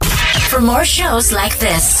For more shows like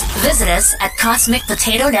this, visit us at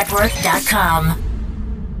CosmicPotatoNetwork.com.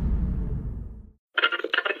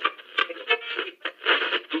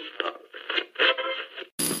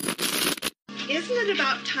 Isn't it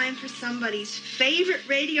about time for somebody's favorite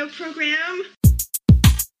radio program?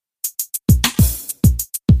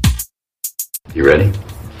 You ready?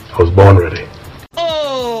 I was born ready.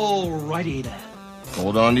 Alrighty then.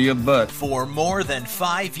 Hold on to your butt. For more than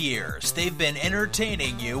 5 years, they've been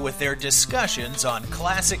entertaining you with their discussions on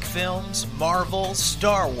classic films, Marvel,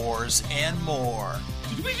 Star Wars, and more.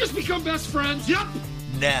 Did we just become best friends? Yep.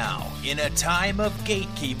 Now, in a time of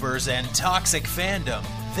gatekeepers and toxic fandom,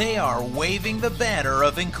 they are waving the banner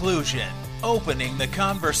of inclusion, opening the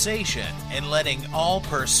conversation, and letting all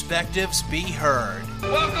perspectives be heard.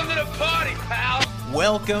 Welcome to the party, pal.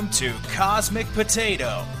 Welcome to Cosmic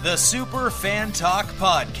Potato, the Super Fan Talk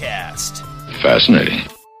Podcast. Fascinating.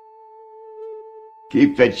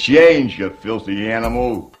 Keep the change, you filthy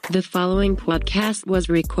animal. The following podcast was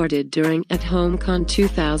recorded during At HomeCon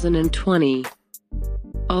 2020.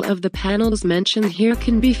 All of the panels mentioned here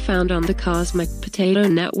can be found on the Cosmic Potato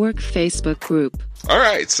Network Facebook group. All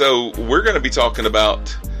right, so we're going to be talking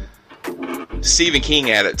about Stephen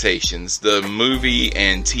King adaptations, the movie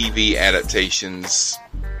and TV adaptations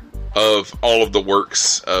of all of the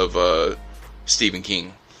works of Stephen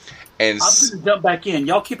King. And I'm going to jump back in.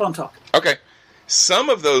 Y'all keep on talking. Okay. Some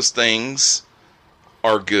of those things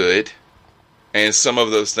are good, and some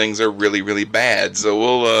of those things are really, really bad.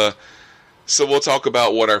 So we'll talk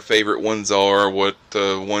about what our favorite ones are, what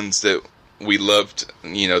ones that we loved,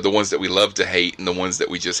 the ones that we love to hate, and the ones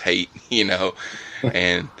that we just hate,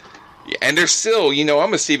 and there's still,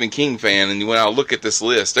 I'm a Stephen King fan, and when I look at this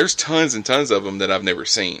list, there's tons and tons of them that I've never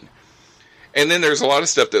seen. And then there's a lot of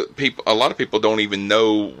stuff that a lot of people don't even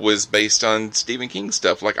know was based on Stephen King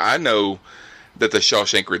stuff. Like, I know that the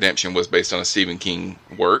Shawshank Redemption was based on a Stephen King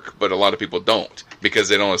work, but a lot of people don't, because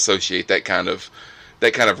they don't associate that kind of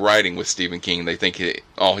writing with Stephen King. They think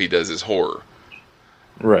all he does is horror.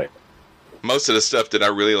 Right. Most of the stuff that I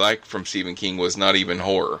really like from Stephen King was not even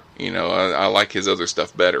horror. I like his other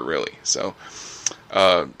stuff better, really. So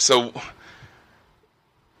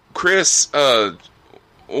Chris,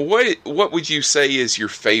 what would you say is your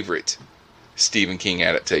favorite Stephen King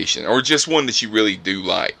adaptation, or just one that you really do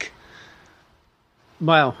like?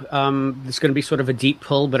 Well, it's going to be sort of a deep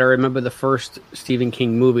pull, but I remember the first Stephen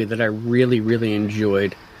King movie that I really, really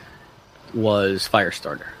enjoyed was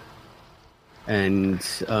Firestarter. And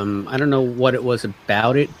I don't know what it was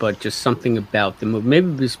about it, but just something about the movie.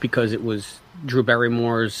 Maybe it was because it was Drew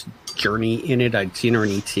Barrymore's journey in it. I'd seen her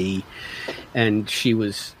in E.T., and she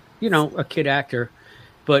was, a kid actor,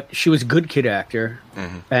 but she was a good kid actor.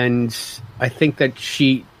 Mm-hmm. And I think that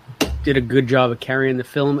she did a good job of carrying the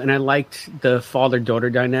film, and I liked the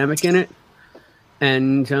father-daughter dynamic in it.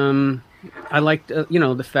 And I liked,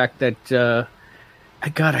 the fact that...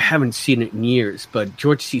 I haven't seen it in years, but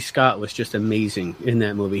George C. Scott was just amazing in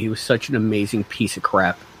that movie. He was such an amazing piece of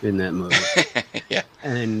crap in that movie. Yeah.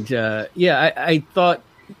 And, I thought,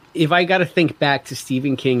 if I got to think back to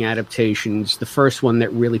Stephen King adaptations, the first one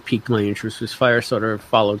that really piqued my interest was Firestarter,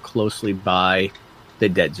 followed closely by The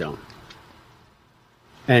Dead Zone.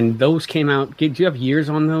 And those came out... Do you have years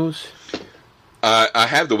on those? I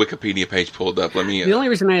have the Wikipedia page pulled up. Let me. The only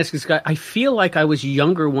reason I ask is, I feel like I was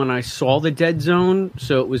younger when I saw The Dead Zone,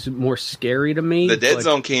 so it was more scary to me. The Dead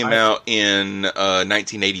Zone came out in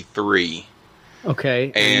 1983.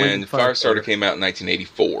 Okay. And Firestarter came out in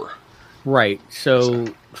 1984. Right. So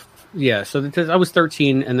I was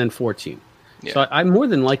 13 and then 14. Yeah. So I more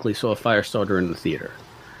than likely saw Firestarter in the theater.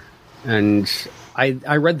 And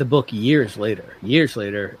I read the book years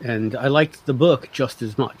later, and I liked the book just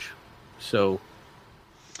as much. So...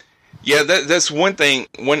 Yeah, that's one thing,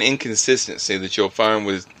 one inconsistency that you'll find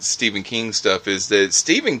with Stephen King stuff is that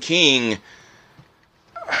Stephen King,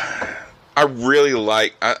 I really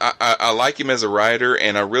like, I like him as a writer,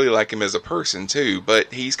 and I really like him as a person too,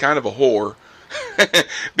 but he's kind of a whore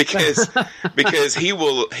because he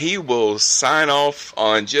will sign off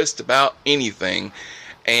on just about anything,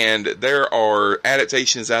 and there are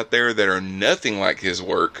adaptations out there that are nothing like his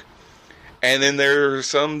work, and then there are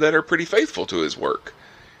some that are pretty faithful to his work.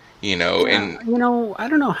 I don't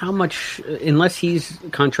know how much, unless he's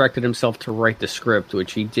contracted himself to write the script,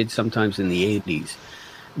 which he did sometimes in the 80s,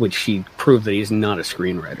 which he proved that he's not a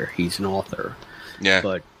screenwriter, he's an author. Yeah.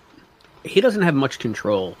 But he doesn't have much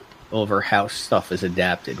control over how stuff is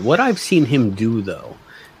adapted. What I've seen him do, though,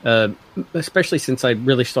 especially since I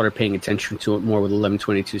really started paying attention to it more with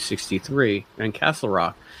 11/22/63 and Castle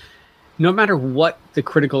Rock, no matter what the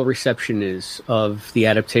critical reception is of the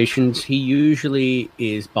adaptations, he usually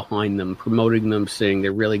is behind them, promoting them, saying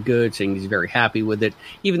they're really good, saying he's very happy with it,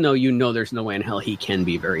 even though there's no way in hell he can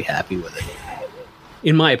be very happy with it.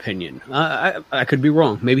 In my opinion. I could be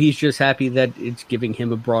wrong. Maybe he's just happy that it's giving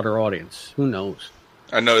him a broader audience. Who knows?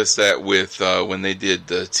 I noticed that with when they did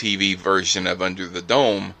the TV version of Under the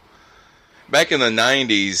Dome, back in the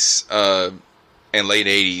 90s and late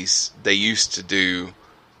 80s, they used to do...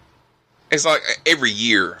 It's like every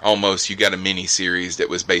year, almost, you got a mini-series that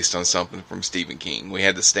was based on something from Stephen King. We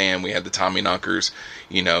had The Stand, we had the Tommyknockers,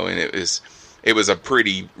 and it was a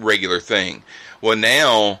pretty regular thing. Well,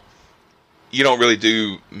 now, you don't really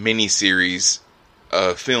do mini-series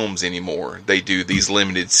films anymore. They do these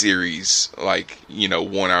limited series, like,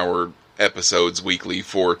 1-hour episodes weekly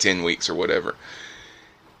for 10 weeks or whatever.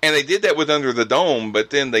 And they did that with Under the Dome, but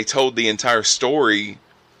then they told the entire story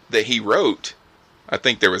that he wrote. I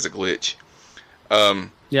think there was a glitch.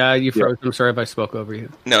 Yeah, you froze. Yeah. I'm sorry if I spoke over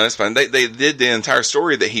you. No, that's fine. They did the entire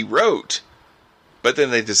story that he wrote, but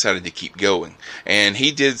then they decided to keep going. And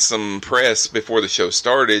he did some press before the show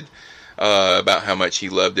started about how much he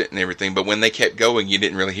loved it and everything. But when they kept going, you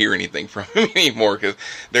didn't really hear anything from him anymore because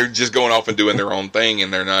they're just going off and doing their own thing,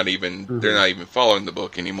 and they're not even following the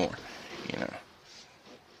book anymore.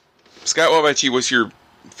 Scott, what about you? What's your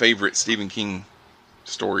favorite Stephen King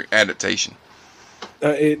story adaptation?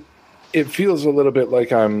 It feels a little bit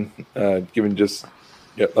like I'm giving just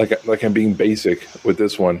like I'm being basic with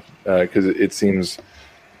this one because it seems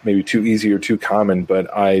maybe too easy or too common.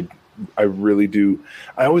 But I really do.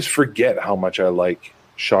 I always forget how much I like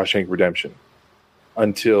Shawshank Redemption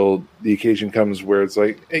until the occasion comes where it's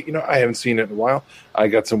like, hey, I haven't seen it in a while. I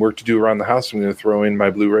got some work to do around the house. I'm going to throw in my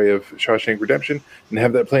Blu-ray of Shawshank Redemption and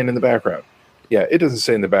have that playing in the background. Yeah, it doesn't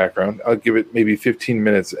say in the background. I'll give it maybe 15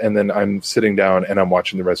 minutes, and then I'm sitting down and I'm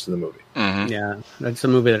watching the rest of the movie. Mm-hmm. Yeah, that's a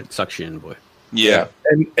movie that sucks you in, boy. Yeah.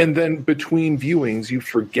 And then between viewings, you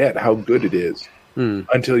forget how good it is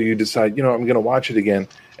until you decide, I'm going to watch it again.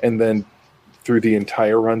 And then through the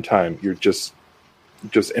entire runtime, you're just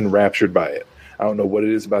enraptured by it. I don't know what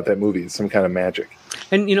it is about that movie. It's some kind of magic.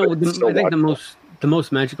 And, I think the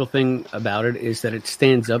most magical thing about it is that it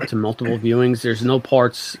stands up to multiple viewings. There's no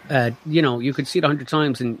parts at, you could see it 100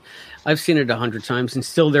 times, and I've seen it 100 times, and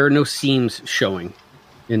still there are no seams showing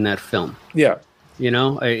in that film. Yeah.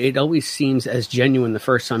 It always seems as genuine the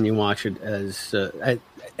first time you watch it as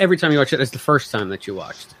every time you watch it as the first time that you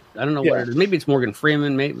watched. I don't know what it is. Maybe it's Morgan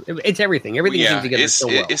Freeman. Maybe it's everything. Everything comes together so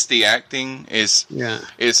well. It's the acting.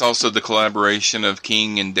 It's also the collaboration of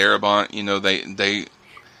King and Darabont.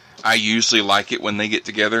 I usually like it when they get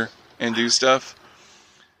together and do stuff.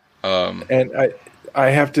 And I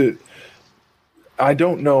have to. I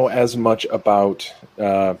don't know as much about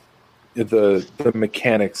the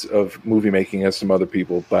mechanics of movie making as some other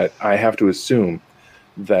people, but I have to assume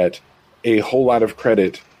that a whole lot of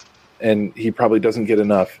credit, and he probably doesn't get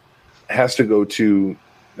enough, has to go to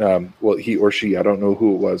he or she. I don't know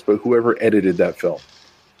who it was, but whoever edited that film.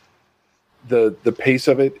 The pace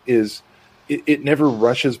of it is. It never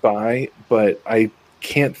rushes by, but I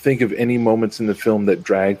can't think of any moments in the film that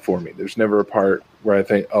drag for me. There's never a part where I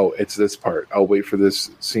think, oh, it's this part. I'll wait for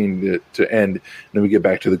this scene to end, and then we get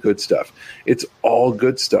back to the good stuff. It's all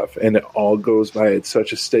good stuff, and it all goes by at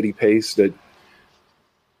such a steady pace that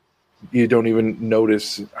you don't even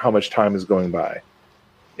notice how much time is going by.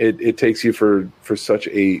 It takes you for such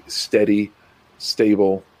a steady,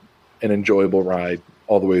 stable, and enjoyable ride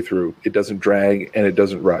all the way through. It doesn't drag, and it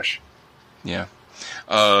doesn't rush. Yeah.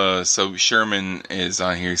 So Sherman is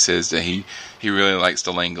on here. He says that he really likes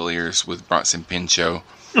the Langoliers with Bronson Pinchot.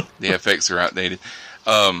 The effects are outdated.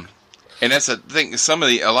 And that's the thing.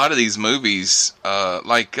 A lot of these movies,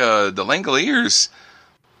 like the Langoliers,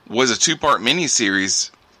 was a 2-part miniseries.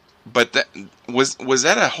 But that was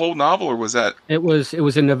that a whole novel, or was that? It was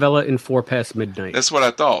a novella in 4 past midnight. That's what I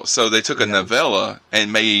thought. So they took a novella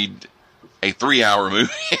and made a 3-hour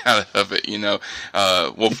movie out of it,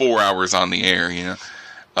 4 hours on the air,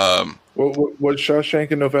 Was Shawshank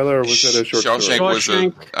a novella, or was that a short story? Shawshank was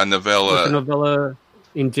a novella. Was a novella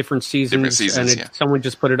in different seasons, and someone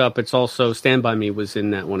just put it up. It's also Stand By Me was in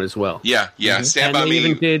that one as well. Yeah. Mm-hmm.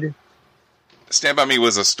 Stand By Me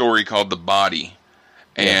was a story called The Body,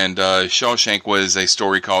 and Shawshank was a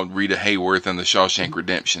story called Rita Hayworth and the Shawshank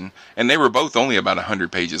Redemption, and they were both only about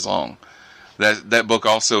 100 pages long. That book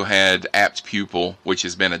also had Apt Pupil, which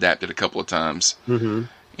has been adapted a couple of times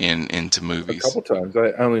into movies. A couple times.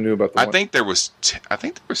 I only knew about the one. I think there was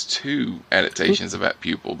 2 adaptations of Apt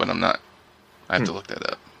Pupil, but I'm not. I have to look that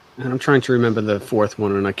up. And I'm trying to remember the fourth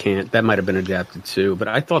one, and I can't. That might have been adapted too. But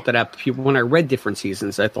I thought that Apt Pupil, when I read different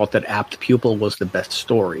seasons, I thought that Apt Pupil was the best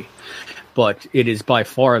story. But it is by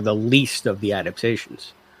far the least of the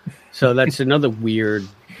adaptations. So that's another weird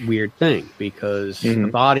thing, because The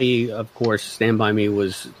Body, of course, Stand By Me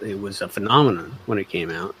was a phenomenon when it came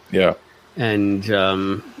out. Yeah. And,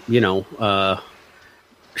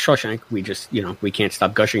 Shawshank, we can't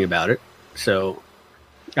stop gushing about it. So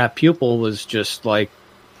Apt Pupil was just like,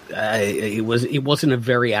 it wasn't a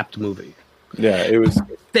very apt movie. Yeah, it was.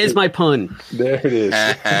 There's my pun. There it is.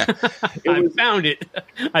 I found it.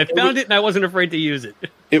 I found it, and I wasn't afraid to use it.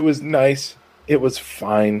 It was nice. It was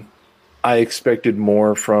fine. I expected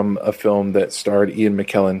more from a film that starred Ian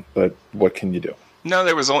McKellen, but what can you do? No,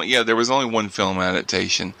 there was only one film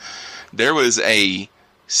adaptation. There was a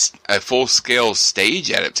full-scale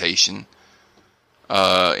stage adaptation in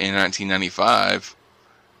 1995.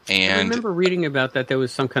 And I remember reading about that. There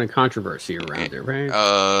was some kind of controversy around it, right?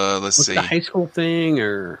 Let's see. The high school thing,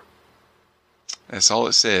 or... That's all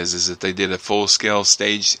it says, is that they did a full-scale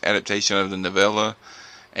stage adaptation of the novella,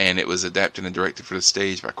 and it was adapted and directed for the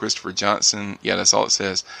stage by Christopher Johnson. Yeah, that's all it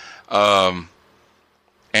says. And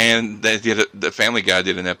the Family Guy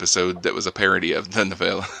did an episode that was a parody of the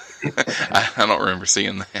novella. I don't remember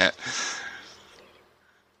seeing that.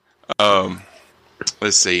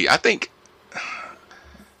 Let's see. I think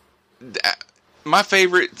my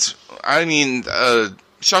favorite,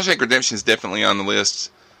 Shawshank Redemption is definitely on the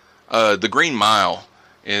list. The Green Mile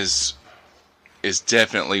is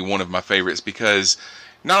definitely one of my favorites, because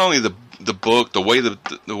not only the book, the way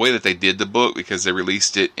that they did the book, because they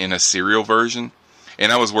released it in a serial version,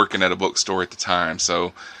 and I was working at a bookstore at the time,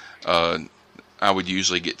 so I would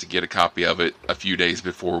usually get a copy of it a few days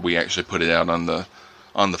before we actually put it out on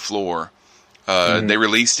the floor. They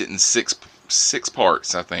released it in six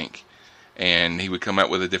parts, I think, and he would come out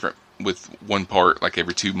with one part like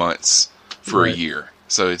every 2 months for a year.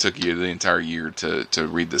 So it took you the entire year to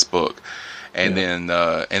read this book, and then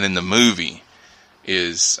the movie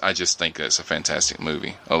is, I just think that's a fantastic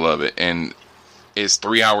movie. I love it, and it's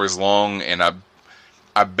 3 hours long, and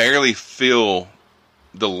I barely feel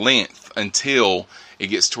the length until it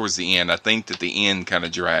gets towards the end. I think that the end kind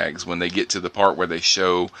of drags when they get to the part where they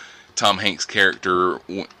show Tom Hanks' character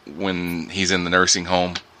when he's in the nursing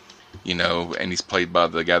home, and he's played by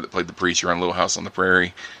the guy that played the preacher on Little House on the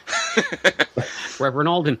Prairie. Reverend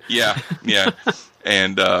Alden. Yeah.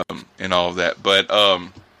 and all of that. But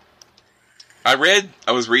I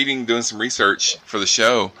was doing some research for the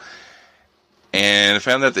show, and I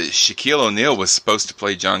found out that Shaquille O'Neal was supposed to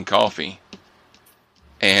play John Coffey.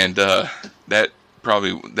 And that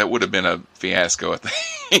would have been a fiasco, I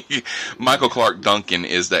think. Michael Clark Duncan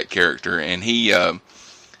is that character, and he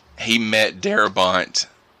met Darabont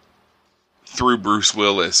through Bruce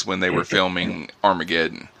Willis when they were filming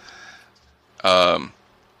Armageddon. And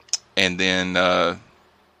then,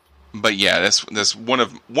 but yeah, that's one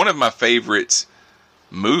of my favorite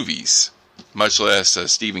movies, much less a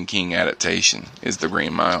Stephen King adaptation, is The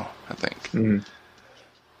Green Mile, I think. Mm-hmm.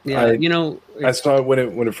 Yeah, I saw it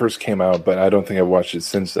when it first came out, but I don't think I've watched it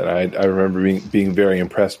since then. I remember being very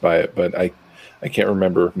impressed by it, but I can't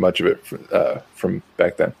remember much of it from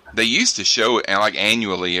back then. They used to show it, and like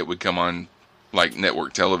annually, it would come on like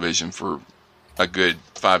network television for a good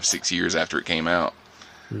 5-6 years after it came out.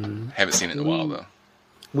 Haven't seen it in a while though.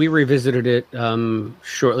 We revisited it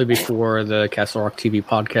shortly before the Castle Rock TV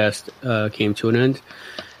podcast came to an end.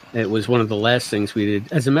 It was one of the last things we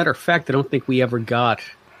did. As a matter of fact, I don't think we ever got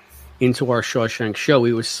into our Shawshank show.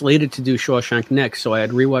 We were slated to do Shawshank next, so I had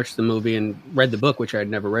rewatched the movie and read the book, which I had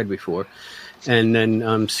never read before. And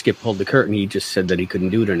then Skip pulled the curtain. He just said that he couldn't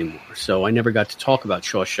do it anymore. So I never got to talk about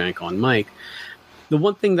Shawshank on mic. The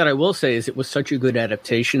one thing that I will say is it was such a good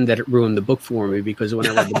adaptation that it ruined the book for me, because when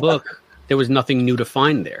I read the book, there was nothing new to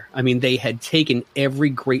find there. I mean, they had taken every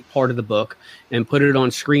great part of the book and put it on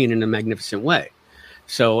screen in a magnificent way.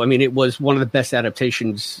 So, I mean, it was one of the best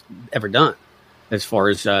adaptations ever done as far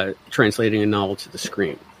as translating a novel to the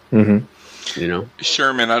screen. Mm-hmm.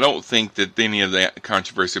 Sherman, I don't think that any of that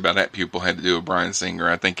controversy about Apt Pupil had to do with Bryan Singer.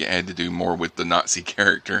 I think it had to do more with the Nazi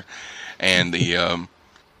character and the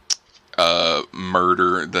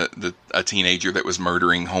murder, a teenager that was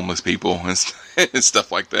murdering homeless people and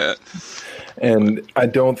stuff like that. And I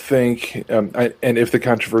don't think, and if the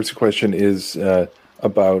controversy question is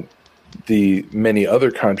about the many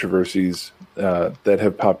other controversies that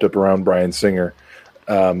have popped up around Bryan Singer,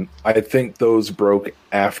 I think those broke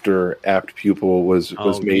after Apt Pupil was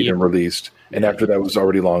made and released, and after that was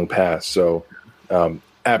already long past. So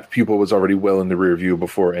Apt Pupil was already well in the rear view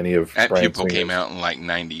before any of Apt Bryan Pupil Singer's. came out in like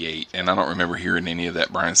 98, and I don't remember hearing any of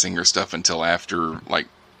that Bryan Singer stuff until after like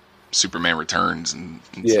Superman Returns and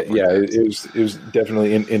stuff like that. It was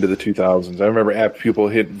definitely into the 2000s. I remember Apt Pupil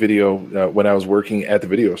hit video when I was working at the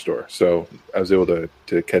video store, so I was able to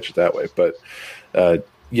catch it that way. But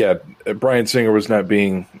Bryan Singer was not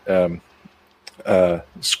being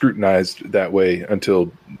scrutinized that way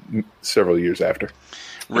until several years after.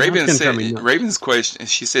 Raven's question,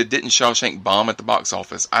 she said, didn't Shawshank bomb at the box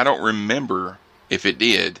office? I don't remember if it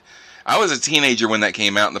did. I was a teenager when that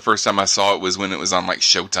came out, and the first time I saw it was when it was on like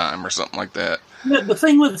Showtime or something like that. The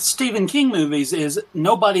thing with Stephen King movies is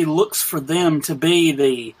nobody looks for them to be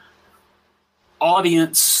the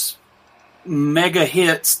audience mega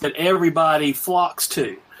hits that everybody flocks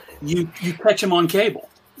to. You catch them on cable.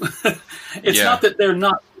 It's not that they're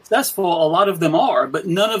not successful. A lot of them are, but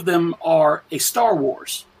none of them are a Star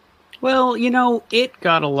Wars. Well, it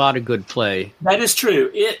got a lot of good play. That is true.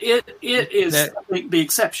 It is, I think, the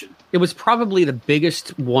exception. It was probably the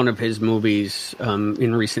biggest one of his movies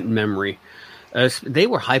in recent memory. They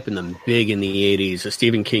were hyping them big in the 80s, a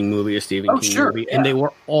Stephen King movie, movie, and they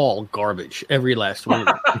were all garbage, every last one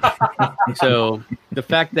of them. So the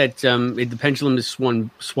fact that the pendulum has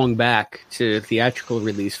swung back to theatrical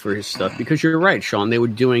release for his stuff, because you're right, Sean, they were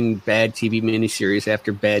doing bad TV miniseries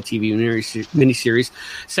after bad TV miniseries,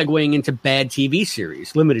 segueing into bad TV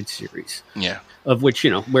series, limited series, of which,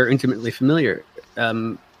 we're intimately familiar.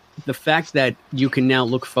 The fact that you can now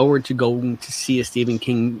look forward to going to see a Stephen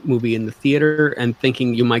King movie in the theater and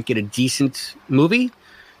thinking you might get a decent movie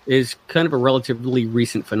is kind of a relatively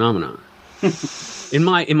recent phenomenon. in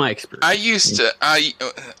my experience.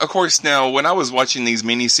 Of course, now when I was watching these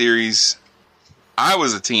miniseries, I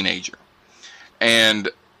was a teenager, and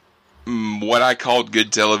what I called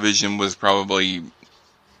good television was probably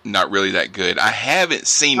not really that good. I haven't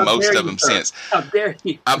seen most of them since. How dare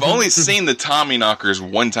you? I've only seen the Tommyknockers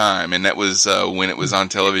one time, and that was when it was on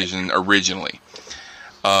television originally.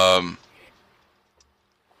 And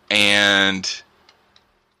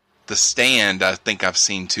The Stand, I think I've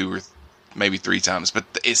seen 2 or maybe 3 times, but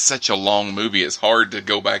it's such a long movie, it's hard to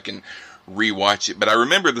go back and rewatch it. But I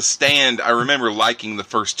remember The Stand, I remember liking the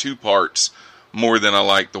first 2 parts more than I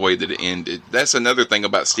liked the way that it ended. That's another thing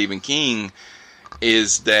about Stephen King,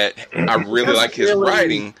 is that I really like his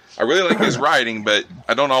writing. I really like his writing, but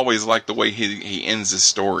I don't always like the way he ends his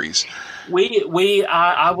stories.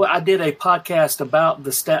 I did a podcast about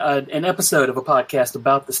an episode of a podcast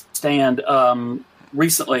about The Stand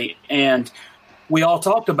recently, and we all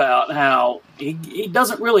talked about how he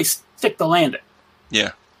doesn't really stick the landing.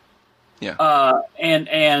 Yeah. I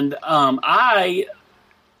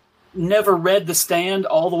never read The Stand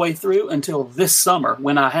all the way through until this summer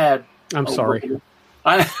when I had. I'm sorry.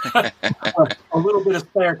 A little bit of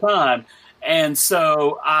spare time. And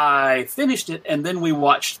so I finished it, and then we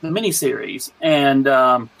watched the miniseries. And,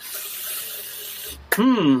 well,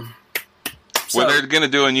 they're going to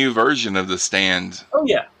do a new version of The Stand. Oh,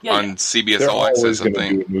 yeah. On CBS All Access, I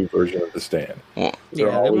think. Do a new version of The Stand. Well,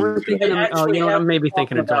 I'm maybe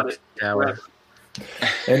thinking of Dark Tower.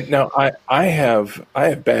 And now I have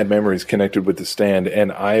bad memories connected with The Stand,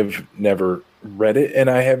 and I've never read it, and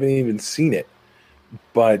I haven't even seen it.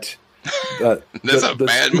 But that's a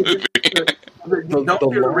bad movie.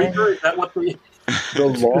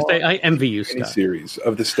 I envy you, Scott. Series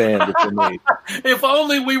of The Stand that they made. If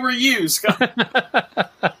only we were you, Scott.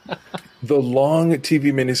 The long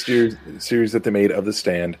TV miniseries that they made of The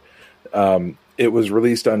Stand, it was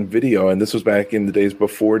released on video, and this was back in the days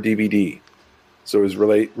before DVD. So it was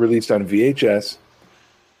released on VHS,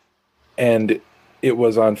 and it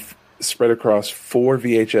was spread across 4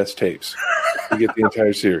 VHS tapes to get the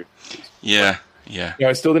entire series. Yeah. Now,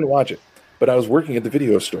 I still didn't watch it, but I was working at the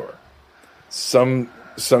video store. Some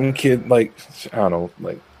kid, like, I don't know,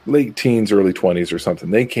 like late teens, early 20s or something,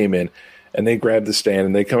 they came in and they grabbed The Stand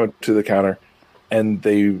and they come up to the counter and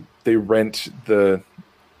they rent the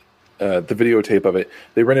videotape of it.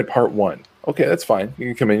 They rented part 1. Okay, that's fine. You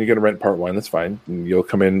can come in, you're going to rent part 1, that's fine. And you'll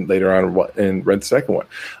come in later on and rent the second one.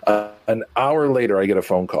 An hour later, I get a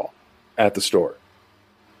phone call at the store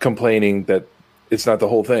complaining that it's not the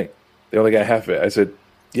whole thing. They only got half of it. I said,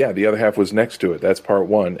 yeah, the other half was next to it. That's part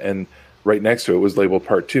 1. And right next to it was labeled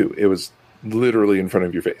part 2. It was literally in front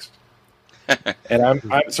of your face. And I'm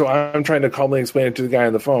trying to calmly explain it to the guy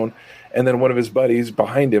on the phone. And then one of his buddies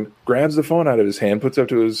behind him grabs the phone out of his hand, puts it up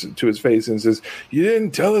to his face and says, "You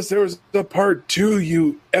didn't tell us there was a part 2,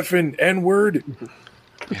 you effing N-word."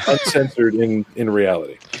 Uncensored in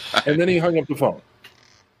reality. And then he hung up the phone.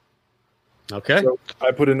 Okay. So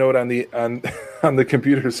I put a note on on the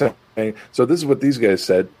computer saying, "So this is what these guys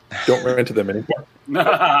said. Don't run into them anymore."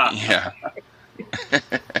 Yeah.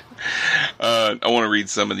 I want to read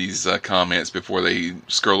some of these comments before they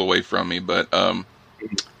scroll away from me, but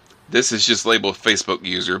this is just labeled Facebook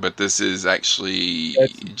user, but this is actually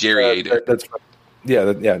Jerry Adair.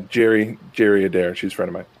 Jerry Adair. She's a friend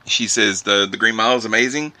of mine. She says the Green Mile is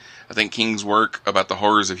amazing. I think King's work about the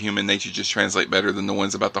horrors of human nature just translate better than the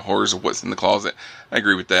ones about the horrors of what's in the closet. I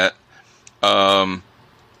agree with that.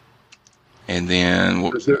 And then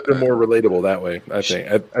they're more relatable that way. I think.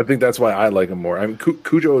 I think that's why I like them more. I mean,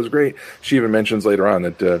 Cujo is great. She even mentions later on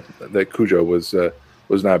that Cujo was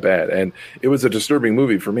not bad, and it was a disturbing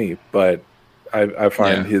movie for me. But I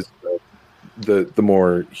find his the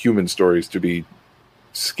more human stories to be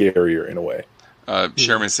scarier in a way.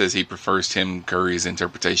 Sherman says he prefers Tim Curry's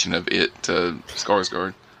interpretation of it to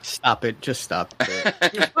Skarsgård. Stop it! Just stop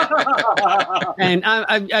it. And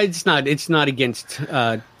it's not against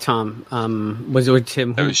Tom. Was it with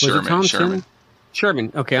Tim? It was Sherman. Was it Tom? Sherman.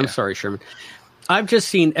 Sherman. Okay, I'm sorry, Sherman. I've just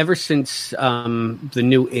seen ever since the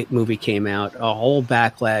new It movie came out a whole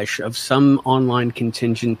backlash of some online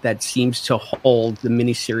contingent that seems to hold the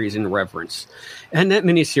miniseries in reverence, and that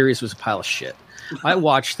miniseries was a pile of shit. I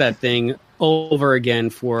watched that thing over again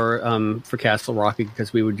for Castle Rock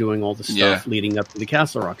because we were doing all the stuff leading up to the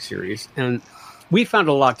Castle Rock series, and we found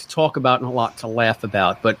a lot to talk about and a lot to laugh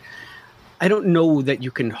about. But I don't know that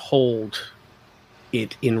you can hold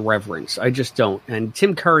it in reverence. I just don't. And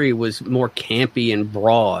Tim Curry was more campy and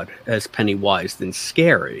broad as Pennywise than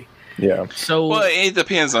scary. Yeah. So well, it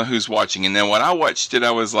depends on who's watching. And then when I watched it,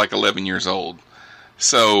 I was like 11 years old,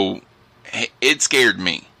 so it scared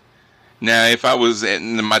me. Now, if I was,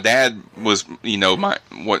 my dad was,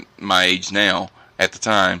 my age now at the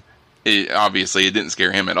time, obviously it didn't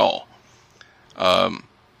scare him at all.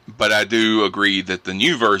 But I do agree that the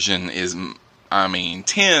new version is,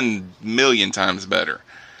 10 million times better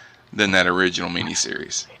than that original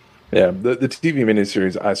miniseries. Yeah, the TV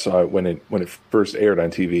miniseries, I saw it when it first aired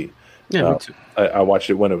on TV. Yeah, I watched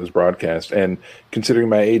it when it was broadcast, and considering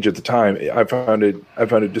my age at the time, I found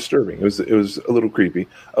it disturbing. It was a little creepy,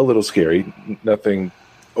 a little scary, nothing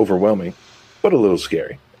overwhelming, but a little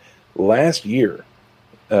scary. Last year,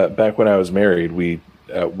 back when I was married, we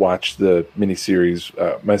watched the miniseries,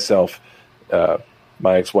 myself,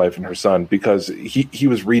 my ex-wife, and her son, because he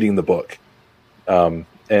was reading the book, and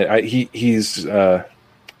he's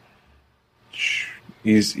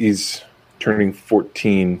turning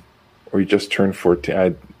 14. Or he just turned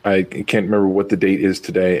 14. I can't remember what the date is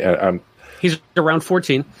today. He's around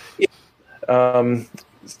 14.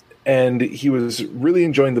 And he was really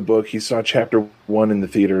enjoying the book. He saw chapter 1 in the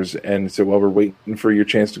theaters and said, well, we're waiting for your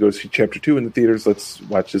chance to go see chapter 2 in the theaters. Let's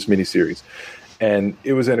watch this miniseries. And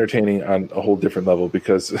it was entertaining on a whole different level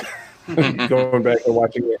because going back and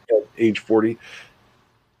watching it at age 40,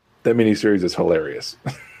 that miniseries is hilarious.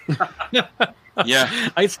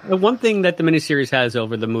 Yeah. One thing that the miniseries has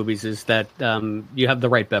over the movies is that you have the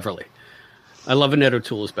right Beverly. I love Annette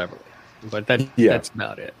O'Toole as Beverly, but that's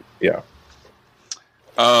about it. Yeah.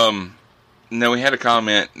 No, we had a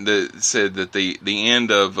comment that said that the end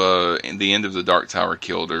of the Dark Tower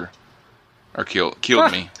killed her, or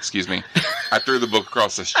killed me. Excuse me. I threw the book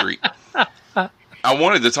across the street. I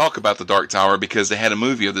wanted to talk about the Dark Tower because they had a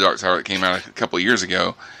movie of the Dark Tower that came out a couple of years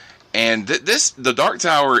ago. And the Dark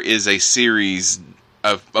Tower is a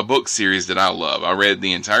book series that I love. I read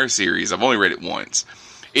the entire series. I've only read it once.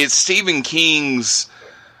 It's Stephen King's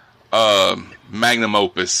magnum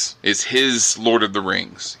opus. It's his Lord of the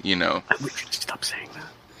Rings, I wish you'd stop saying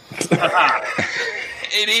that.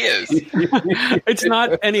 It is. It's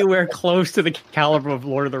not anywhere close to the caliber of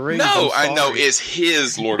Lord of the Rings. No, I know. It's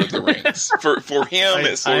his Lord of the Rings. For him,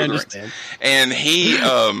 it's Lord of the Rings. And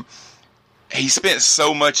he spent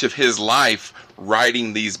so much of his life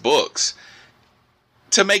writing these books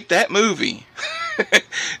to make that movie.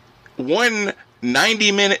 One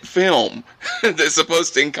 90-minute film that's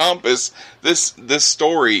supposed to encompass this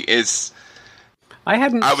story is.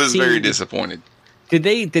 I was very disappointed. Did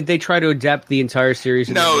they try to adapt the entire series?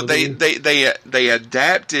 No, they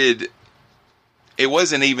adapted. It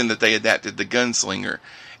wasn't even that they adapted The Gunslinger.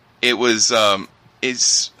 It was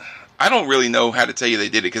I don't really know how to tell you they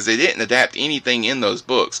did it because they didn't adapt anything in those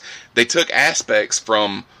books. They took aspects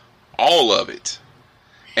from all of it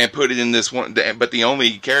and put it in this one. But the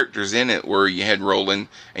only characters in it were you had Roland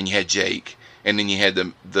and you had Jake, and then you had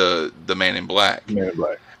the Man in Black. Man in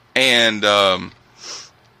Black. And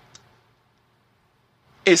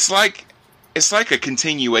it's like a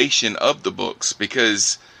continuation of the books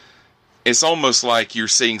because it's almost like you're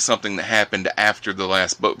seeing something that happened after the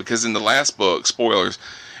last book. Because in the last book, spoilers.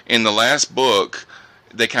 In the last book,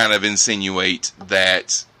 they kind of insinuate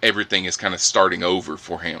that everything is kind of starting over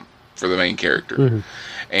for him, for the main character. Mm-hmm.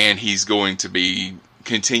 And he's going to be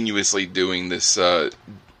continuously doing this,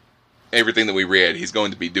 everything that we read, he's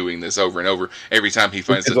going to be doing this over and over. Every time he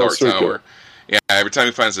finds the Dark Tower. Yeah, every time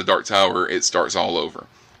he finds the Dark Tower, it starts all over.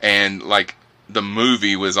 And, like, the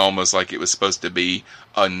movie was almost like it was supposed to be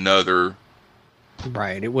another...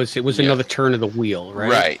 Right, it was another turn of the wheel, right?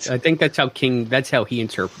 Right. I think that's how he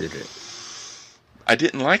interpreted it. I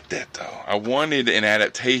didn't like that, though. I wanted an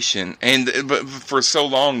adaptation, but for so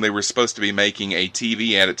long they were supposed to be making a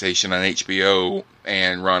TV adaptation on HBO,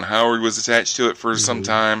 and Ron Howard was attached to it for some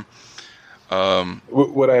time.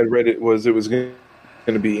 What I had read it was going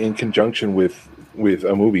to be in conjunction with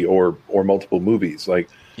a movie or multiple movies. Like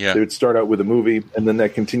they would start out with a movie, and then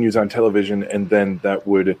that continues on television, and then that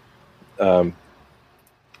would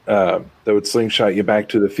slingshot you back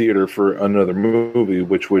to the theater for another movie,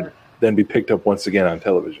 which would then be picked up once again on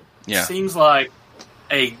television. Yeah, seems like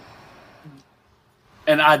an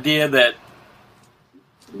idea that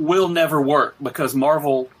will never work because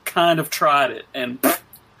Marvel kind of tried it and.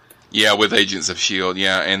 Yeah, with Agents of S.H.I.E.L.D.,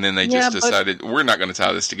 and then they just decided, we're not going to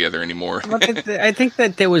tie this together anymore. I think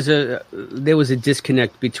that there was a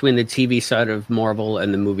disconnect between the TV side of Marvel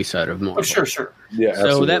and the movie side of Marvel. Oh, sure. Yeah, so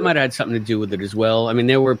absolutely. that might have had something to do with it as well. I mean,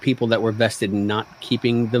 there were people that were vested in not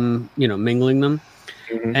keeping them, mingling them.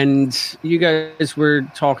 Mm-hmm. And you guys were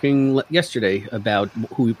talking yesterday about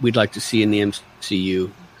who we'd like to see in the MCU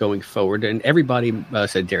going forward, and everybody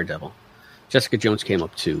said Daredevil. Jessica Jones came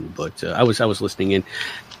up too, but I was listening in.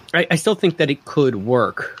 I still think that it could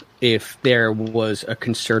work if there was a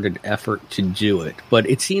concerted effort to do it. But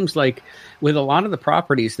it seems like with a lot of the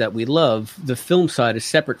properties that we love, the film side is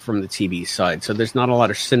separate from the TV side. So there's not a lot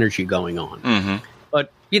of synergy going on. Mm-hmm.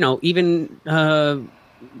 But, even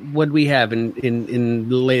what we have in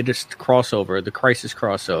the latest crossover, the Crisis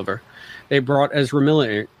crossover, they brought Ezra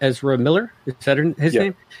Miller, is that his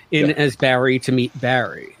name? As Barry to meet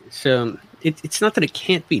Barry. So it's not that it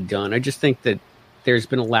can't be done. I just think that there's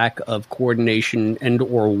been a lack of coordination and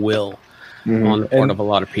or will on the part of a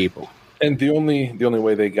lot of people. And the only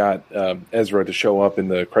way they got Ezra to show up in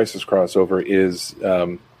the Crisis crossover is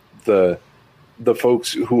the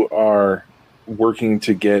folks who are working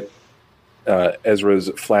to get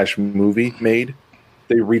Ezra's Flash movie made.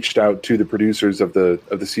 They reached out to the producers of the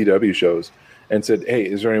CW shows and said, "Hey,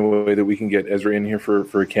 is there any way that we can get Ezra in here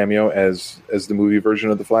for a cameo as the movie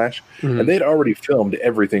version of the Flash?" Mm-hmm. And they'd already filmed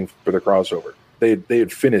everything for the crossover. They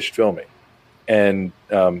had finished filming, and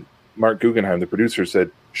Mark Guggenheim, the producer, said,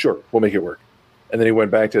 "Sure, we'll make it work." And then he went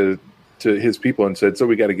back to his people and said, "So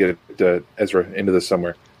we got to get Ezra into this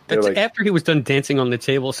somewhere." That's like, after he was done dancing on the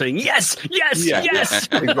table, saying yes.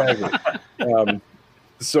 Exactly.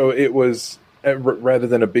 So it was rather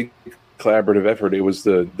than a big collaborative effort, it was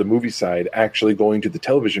the movie side actually going to the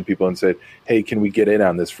television people and said, "Hey, can we get in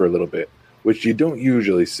on this for a little bit?" Which you don't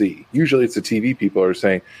usually see. Usually it's the TV people are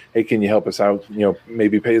saying, "Hey, can you help us out?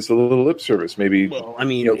 Maybe pay us a little lip service. Maybe, let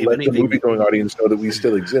the movie-going audience know that we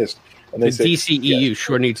still exist." And they say, DCEU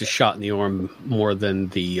sure needs a shot in the arm more than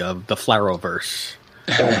the Flaroverse.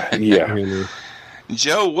 Yeah.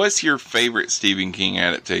 Joe, what's your favorite Stephen King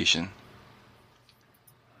adaptation?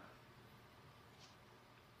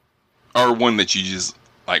 Or one that you just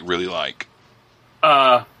really like?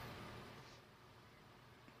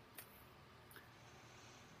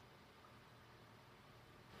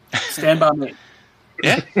 Stand By Me.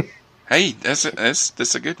 Yeah. Hey, that's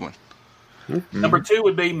a good one. Mm-hmm. Number 2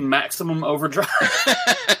 would be Maximum Overdrive.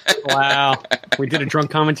 Wow. We did a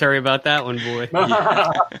drunk commentary about that one, boy.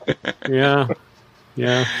 Yeah.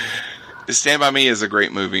 Stand By Me is a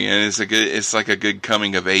great movie, and it's like a good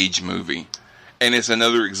coming of age movie. And it's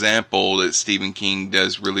another example that Stephen King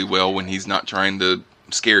does really well when he's not trying to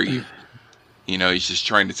scare you. He's just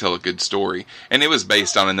trying to tell a good story. And it was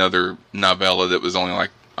based on another novella that was only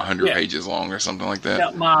 100 pages long or something like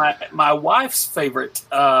that. Now, my wife's favorite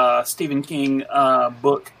Stephen King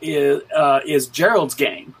book is Gerald's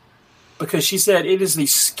Game, because she said it is the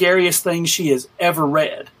scariest thing she has ever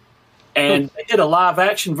read. And they did a live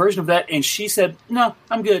action version of that, and she said, "No,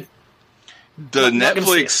 I'm good." The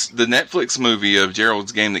Netflix movie of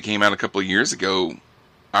Gerald's Game that came out a couple of years ago,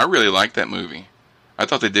 I really liked that movie. I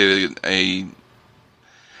thought they did I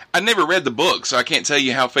never read the book, so I can't tell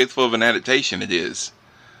you how faithful of an adaptation it is.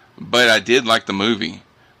 But I did like the movie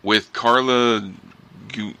with Carla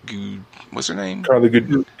what's her name? Carla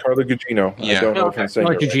Gugino. Yeah. I don't know if I'm saying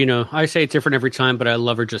Carla Gugino. I say it different every time, but I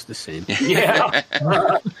love her just the same. Yeah.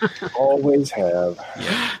 Always have.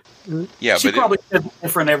 Yeah, she probably says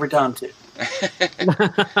different every time too.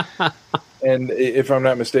 And if I'm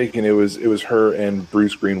not mistaken, it was her and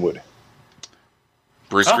Bruce Greenwood.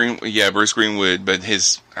 Bruce Greenwood, but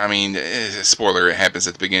spoiler, it happens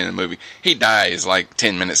at the beginning of the movie. He dies like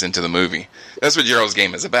 10 minutes into the movie. That's what Gerald's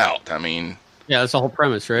Game is about. I mean... Yeah, that's the whole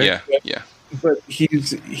premise, right? Yeah. But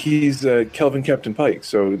he's Kelvin Captain Pike,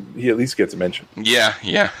 so he at least gets a mention. Yeah.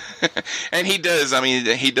 And he does,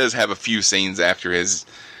 he does have a few scenes after his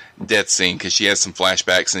death scene, because she has some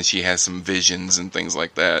flashbacks and she has some visions and things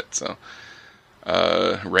like that, so...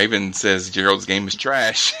 Raven says Gerald's Game is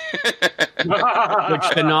trash. Which,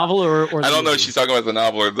 the novel or I don't know if she's talking about the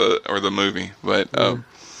novel or the movie, but and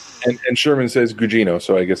Sherman says Gugino,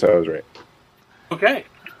 so I guess I was right. Okay.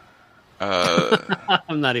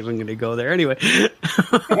 I'm not even going to go there anyway.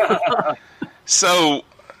 So,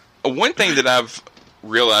 one thing that I've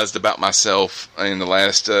realized about myself in the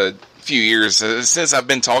last few years, since I've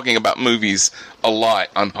been talking about movies a lot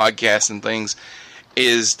on podcasts and things,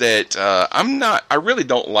 is that I really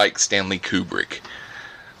don't like Stanley Kubrick.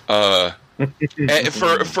 For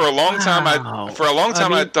a long time, I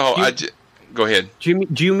thought. Go ahead. Do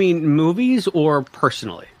you mean movies or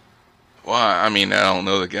personally? Well, I don't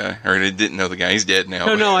know the guy, or I didn't know the guy. He's dead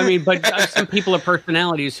now. No. But some people are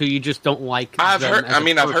personalities who you just don't like. I've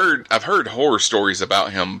heard horror stories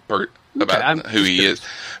about him, who he is,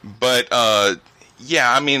 but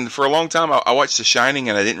for a long time I watched The Shining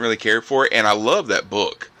and I didn't really care for it, and I love that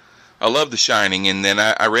book. I love The Shining, and then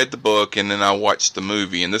I read the book, and then I watched the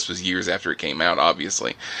movie, and this was years after it came out,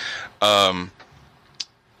 obviously. I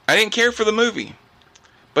didn't care for the movie,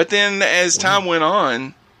 but then as time went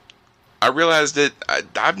on, I realized that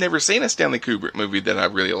I've never seen a Stanley Kubrick movie that I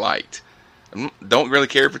really liked. I don't really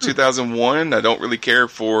care for 2001. I don't really care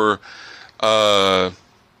for... Clockwork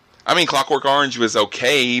Orange was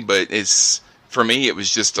okay, but for me, it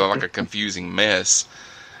was just like a confusing mess.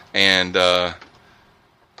 And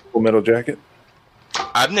Full Metal Jacket?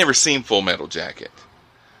 I've never seen Full Metal Jacket.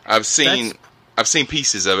 I've seen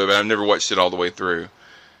pieces of it, but I've never watched it all the way through.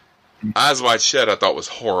 Eyes Wide Shut, I thought was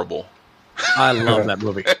horrible. I love that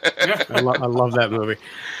movie. I love that movie.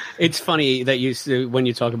 It's funny that when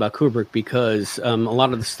you talk about Kubrick, because a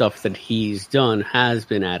lot of the stuff that he's done has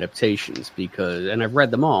been adaptations. And I've read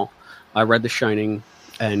them all. I read The Shining,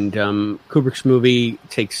 and Kubrick's movie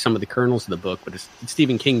takes some of the kernels of the book, but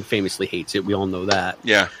Stephen King famously hates it. We all know that.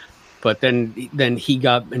 Yeah. But then he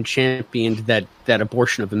got and championed that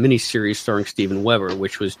abortion of a miniseries starring Steven Weber,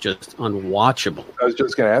 which was just unwatchable. I was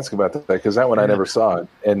just going to ask about that, because that one I never saw it,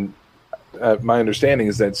 and my understanding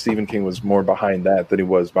is that Stephen King was more behind that than he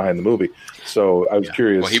was behind the movie. So I was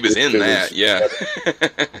curious. Well, he was in that, yeah.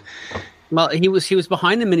 Well, he was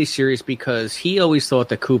behind the miniseries because he always thought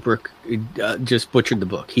that Kubrick just butchered the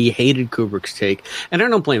book. He hated Kubrick's take, and I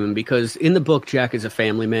don't blame him, because in the book, Jack is a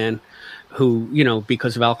family man who,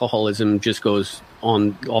 because of alcoholism, just goes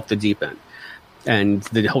off the deep end, and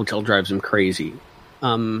the hotel drives him crazy.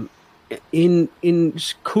 In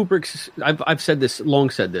Kubrick's, I've long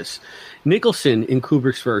said this, Nicholson in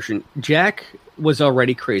Kubrick's version, Jack was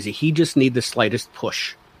already crazy. He just needed the slightest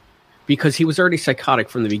push, because he was already psychotic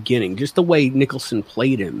from the beginning. Just the way Nicholson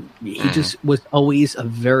played him, he just was always a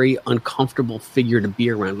very uncomfortable figure to be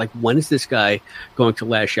around. Like, when is this guy going to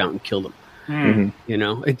lash out and kill them?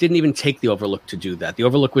 Mm-hmm. It didn't even take the Overlook to do that. The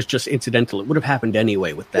Overlook was just incidental. It would have happened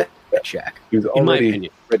anyway with that Jack. He was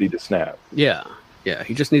already ready to snap. Yeah,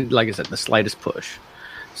 he just needed, like I said, the slightest push.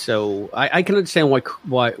 So I can understand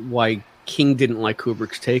why King didn't like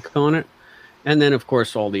Kubrick's take on it. And then, of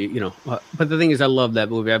course, all the, but the thing is, I love that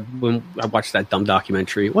movie. When I watched that dumb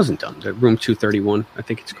documentary, it wasn't dumb, Room 231, I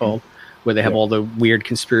think it's called, where they have all the weird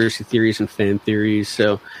conspiracy theories and fan theories.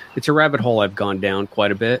 So it's a rabbit hole I've gone down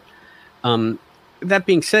quite a bit. That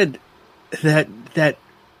being said, that the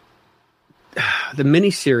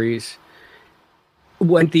miniseries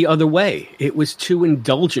went the other way. It was too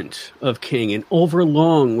indulgent of King and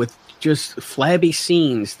overlong with just flabby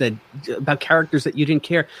scenes about characters that you didn't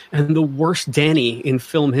care, and the worst Danny in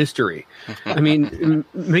film history. I mean,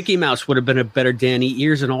 Mickey Mouse would have been a better Danny,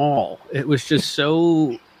 ears and all. It was just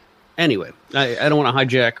so. Anyway, I don't want to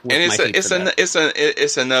hijack. And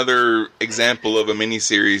it's another example of a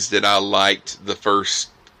miniseries that I liked the first.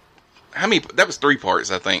 That was 3 parts,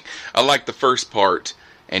 I think. I liked the first part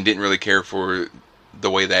and didn't really care for the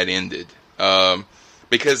way that ended,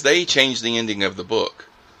 because they changed the ending of the book,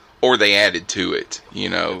 or they added to it.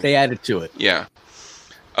 They added to it. Yeah.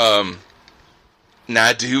 Now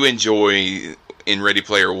I do enjoy in Ready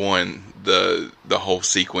Player One the whole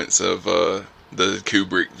sequence of the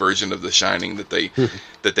Kubrick version of The Shining that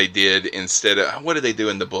they did instead of, what did they do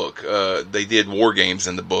in the book? They did War Games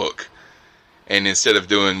in the book, and instead of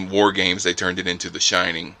doing War Games, they turned it into The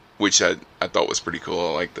Shining, which I thought was pretty cool.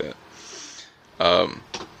 I like that.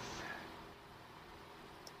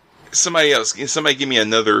 Somebody give me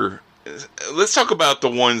another. Let's talk about the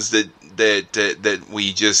ones that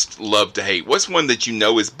we just love to hate. What's one that you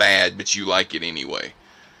know is bad, but you like it anyway?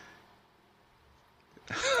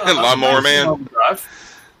 Lawnmower Man?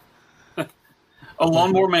 A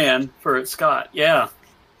Lawnmower Man for Scott, yeah.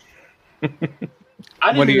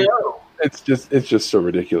 I didn't know. It's just so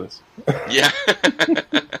ridiculous. Yeah.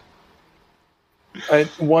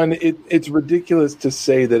 It's ridiculous to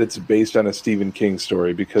say that it's based on a Stephen King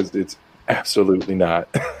story because it's absolutely not.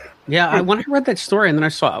 Yeah, when I read that story and then I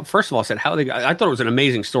saw, first of all, I said, I thought it was an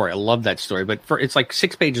amazing story. I love that story, but it's like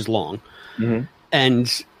 6 pages long. Mm-hmm.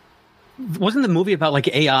 And wasn't the movie about like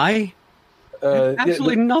AI?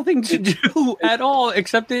 Absolutely nothing to do at all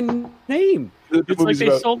except in name. It's like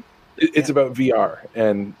they sold. It's about VR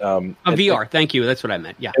and VR. Thank you. That's what I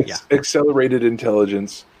meant. Yeah, accelerated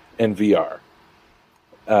intelligence and VR.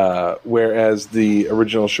 Whereas the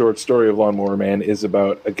original short story of Lawnmower Man is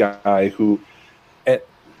about a guy who,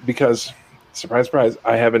 because surprise, surprise,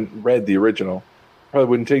 I haven't read the original. Probably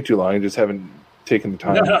wouldn't take too long. I just haven't taken the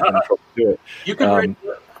time to do it. You can read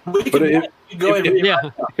it.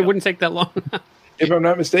 It wouldn't take that long. If I'm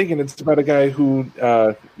not mistaken, it's about a guy who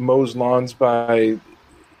mows lawns by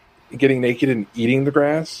getting naked and eating the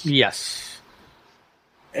grass. Yes.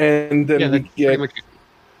 And then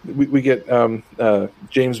we get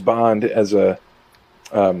James Bond as a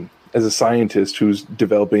scientist who's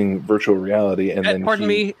developing virtual reality, and then pardon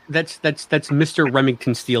me, that's Mr.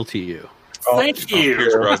 Remington Steele to you. Thank you.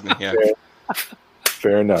 Pierce Brosnan, yeah.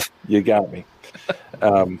 Fair enough. You got me.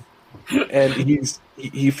 And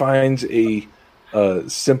he finds a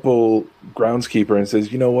simple groundskeeper and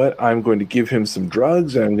says, you know what? I'm going to give him some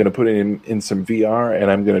drugs, and I'm going to put him in some VR, and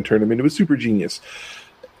I'm going to turn him into a super genius.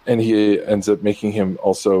 And he ends up making him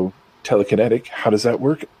also telekinetic. How does that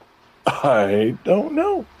work? I don't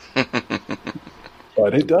know.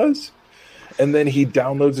 But it does. And then he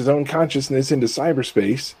downloads his own consciousness into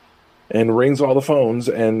cyberspace and rings all the phones,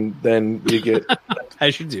 and then you get...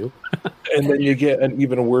 As you do. And then you get an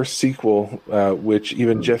even worse sequel, which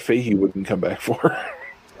even Jeff Fahey wouldn't come back for.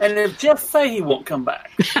 And if Jeff Fahey won't come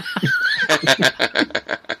back...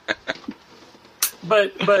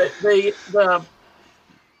 But the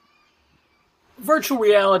virtual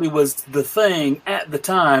reality was the thing at the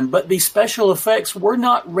time, but the special effects were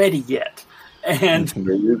not ready yet. And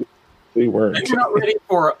they weren't. They were not ready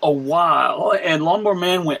for a while. And Lawnmower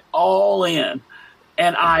Man went all in.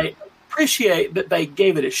 And I appreciate that they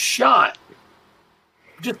gave it a shot.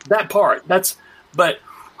 Just that part.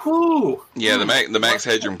 Whew. Yeah, the Max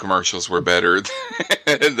Headroom commercials were better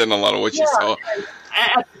than a lot of what you saw.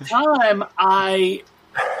 At the time, I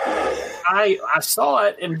saw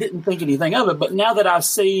it and didn't think anything of it, but now that I've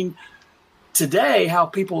seen today how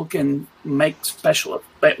people can make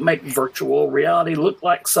virtual reality look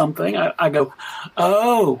like something, I go,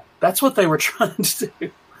 oh, that's what they were trying to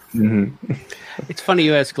do. Mm-hmm. It's funny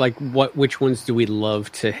you ask, like, which ones do we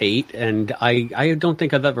love to hate? And I don't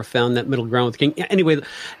think I've ever found that middle ground with King. Anyway,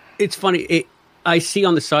 it's funny. I see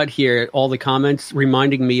on the side here all the comments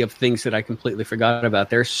reminding me of things that I completely forgot about.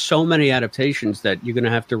 There's so many adaptations that you're going to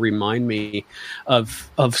have to remind me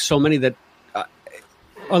of so many that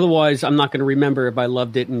otherwise I'm not going to remember if I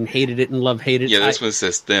loved it and hated it and hated it. Yeah, this one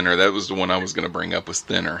says Thinner. That was the one I was going to bring up, was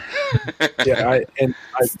Thinner. Yeah,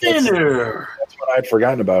 Thinner. That's what I'd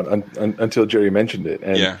forgotten about until Jerry mentioned it.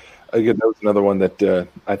 And yeah. Again, that was another one that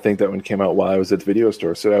I think that one came out while I was at the video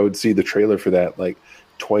store. So I would see the trailer for that like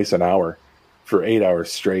twice an hour for 8 hours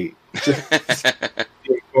straight.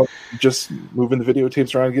 Just moving the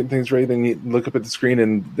videotapes around, getting things ready. Then you look up at the screen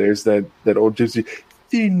and there's that old gypsy.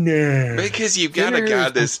 Thinner. Because you've got a guy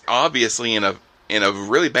that's obviously in a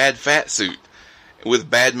really bad fat suit with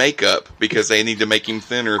bad makeup because they need to make him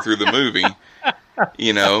thinner through the movie.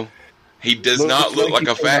 You know, he does not look like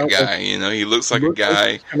a fat guy. You know, he looks like a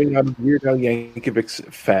guy coming out of Weird Al Yankovic's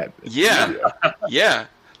fat. Yeah, yeah.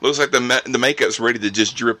 Looks like the makeup's ready to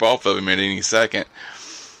just drip off of him at any second.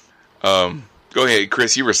 Go ahead,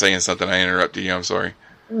 Chris. You were saying something. I interrupted you. I'm sorry.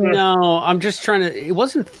 No, I'm just trying to... It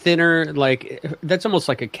wasn't Thinner, like... That's almost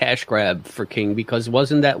like a cash grab for King, because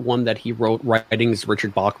wasn't that one that he wrote writings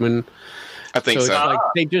Richard Bachman? I think so. Like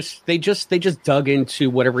they just dug into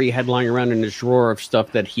whatever he had lying around in his drawer of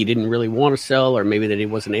stuff that he didn't really want to sell, or maybe that he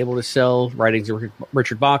wasn't able to sell, writings of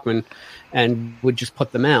Richard Bachman, and would just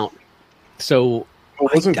put them out. So...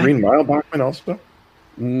 wasn't Green Mile Bachman also?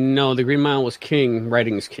 No, the Green Mile was King,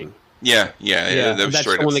 writings King. Yeah. That was that's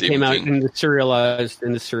straight the one up that came out King. in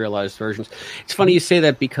the serialized versions. It's funny you say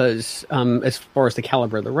that because as far as the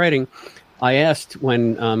caliber of the writing, I asked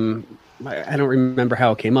when I don't remember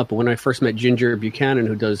how it came up, but when I first met Ginger Buchanan,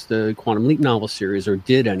 who does the Quantum Leap novel series, or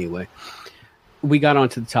did anyway, we got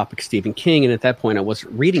onto the topic of Stephen King, and at that point I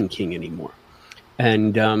wasn't reading King anymore.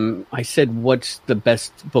 And I said, what's the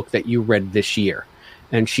best book that you read this year?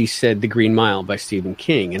 And she said The Green Mile by Stephen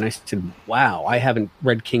King. And I said, wow, I haven't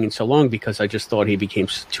read King in so long because I just thought he became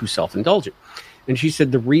too self-indulgent. And she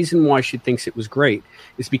said the reason why she thinks it was great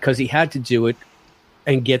is because he had to do it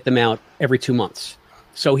and get them out every 2 months.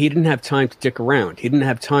 So he didn't have time to dick around. He didn't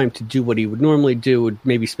have time to do what he would normally do, would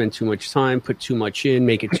maybe spend too much time, put too much in,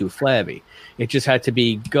 make it too flabby. It just had to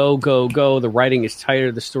be go, go, go. The writing is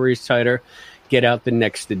tighter. The story is tighter. Get out the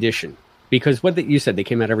next edition. Because you said they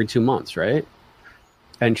came out every 2 months, right?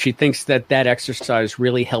 And she thinks that exercise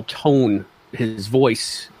really helped hone his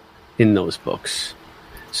voice in those books.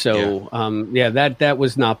 So, that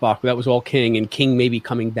was not Bach. That was all King, and King may be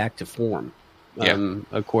coming back to form,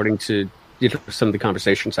 according to some of the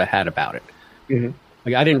conversations I had about it. Mm-hmm.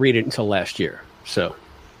 Like, I didn't read it until last year, so.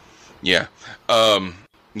 Yeah. And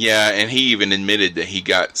he even admitted that he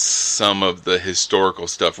got some of the historical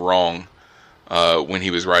stuff wrong when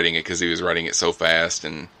he was writing it, because he was writing it so fast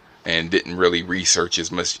and didn't really research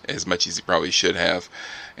as much as he probably should have.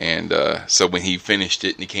 And so when he finished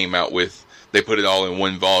it and he came out with, they put it all in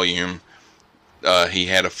one volume, he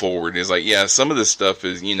had a forward. It's like, yeah, some of this stuff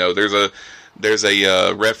is, there's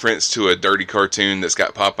a reference to a dirty cartoon that's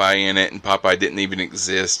got Popeye in it, and Popeye didn't even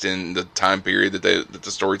exist in the time period that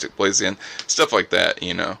the story took place in. Stuff like that,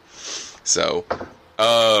 So,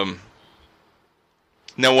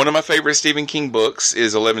 now one of my favorite Stephen King books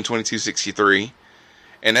is 11/22/63.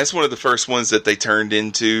 And that's one of the first ones that they turned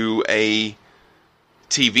into a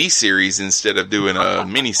TV series instead of doing a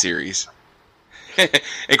miniseries.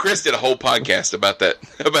 And Chris did a whole podcast about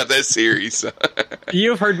that series.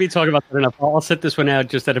 You've heard me talk about that enough. I'll set this one out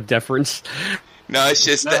just out of deference. No, it's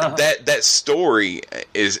just that story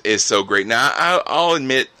is so great. Now, I'll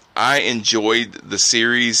admit I enjoyed the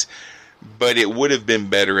series, but it would have been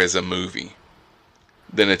better as a movie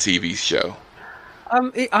than a TV show.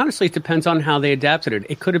 Honestly, it depends on how they adapted it.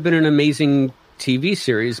 It could have been an amazing TV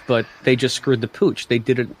series, but they just screwed the pooch. They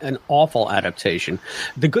did an awful adaptation.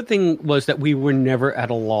 The good thing was that we were never at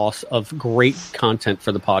a loss of great content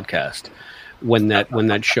for the podcast when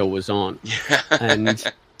that show was on. And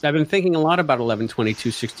I've been thinking a lot about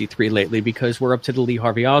 11/22/63 lately because we're up to the Lee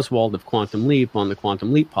Harvey Oswald of Quantum Leap on the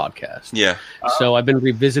Quantum Leap podcast. Yeah. So I've been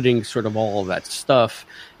revisiting sort of all of that stuff,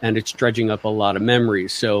 and it's dredging up a lot of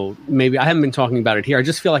memories. So maybe I haven't been talking about it here. I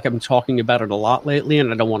just feel like I've been talking about it a lot lately,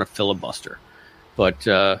 and I don't want to filibuster. But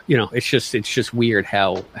it's just weird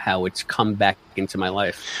how it's come back into my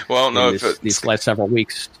life. Well, no, these last several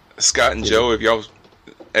weeks. Scott and Joe, have y'all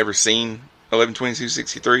ever seen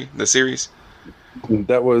 11/22/63, the series?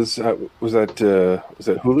 That was that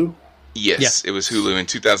Hulu? Yes, It was Hulu in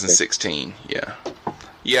 2016. Yeah.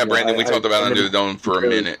 Brandon, we talked about Under the Dome for a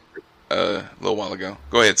minute a little while ago.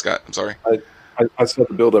 Go ahead, Scott. I'm sorry. I saw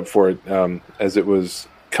the build up for it as it was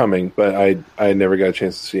coming, but I never got a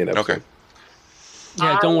chance to see an episode. Okay.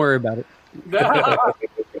 Yeah, don't worry about it.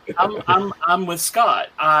 I'm with Scott.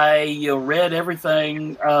 I read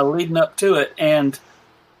everything leading up to it and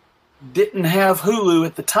didn't have Hulu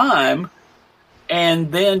at the time,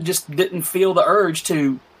 and then just didn't feel the urge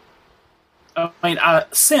to.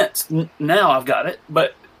 Since now I've got it,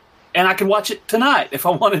 and I can watch it tonight if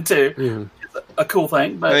I wanted to. Mm-hmm. It's a cool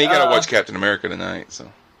thing. But you got to watch Captain America tonight, so.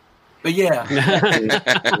 But yeah,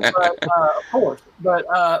 of course. But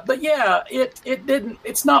yeah, it didn't.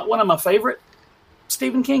 It's not one of my favorite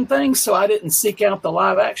Stephen King things, so I didn't seek out the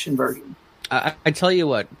live action version. I tell you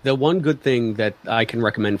what, the one good thing that I can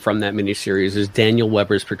recommend from that miniseries is Daniel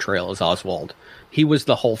Weber's portrayal as Oswald. He was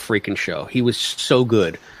the whole freaking show. He was so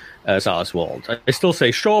good as Oswald. I still say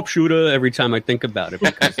sharpshooter every time I think about it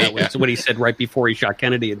because that was what he said right before he shot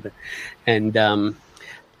Kennedy, and.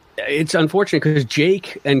 It's unfortunate because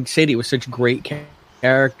Jake and Sadie were such great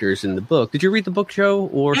characters in the book. Did you read the book, Joe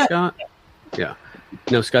or Scott? Yeah.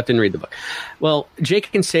 No, Scott didn't read the book. Well,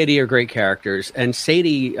 Jake and Sadie are great characters, and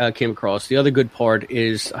Sadie came across. The other good part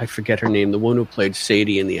is, I forget her name, the one who played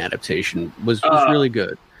Sadie in the adaptation was really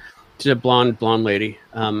good. She's a blonde lady.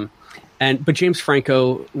 But James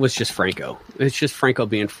Franco was just Franco. It's just Franco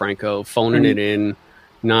being Franco, phoning it in.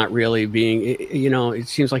 Not really being, it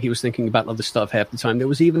seems like he was thinking about other stuff half the time. There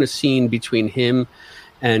was even a scene between him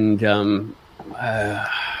and I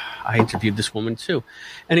interviewed this woman too.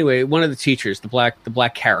 Anyway, one of the teachers, the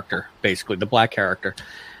black character, basically the black character,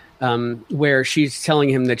 where she's telling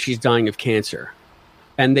him that she's dying of cancer,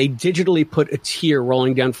 and they digitally put a tear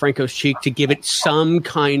rolling down Franco's cheek to give it some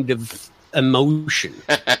kind of emotion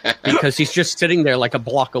because he's just sitting there like a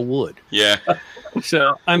block of wood. Yeah.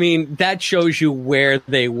 So, I mean, that shows you where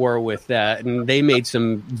they were with that, and they made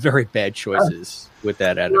some very bad choices with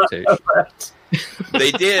that adaptation.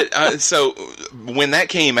 They did. So when that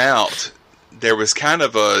came out, there was kind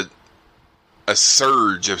of a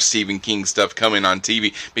surge of Stephen King stuff coming on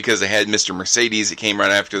TV because they had Mr. Mercedes that came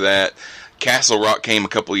right after that. Castle Rock came a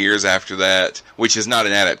couple years after that, which is not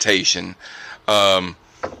an adaptation. And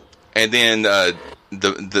then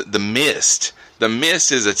the Mist. The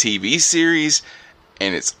Mist is a TV series,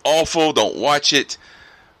 and it's awful. Don't watch it.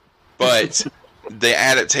 But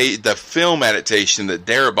the film adaptation that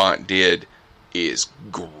Darabont did is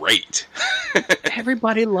great.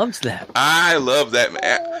 Everybody loves that. I love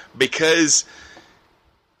that because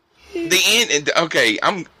the end. Okay,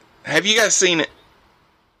 have you guys seen it?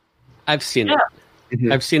 I've seen it.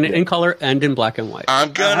 Mm-hmm. I've seen it in color and in black and white.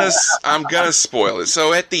 I'm gonna spoil it.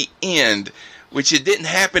 So at the end, which it didn't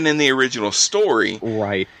happen in the original story,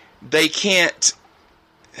 right? They can't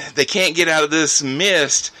get out of this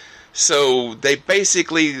mist, so they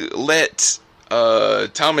basically let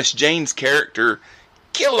Thomas Jane's character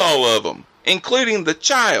kill all of them, including the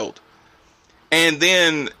child. And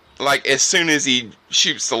then, like, as soon as he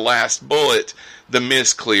shoots the last bullet, the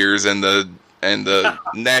mist clears and the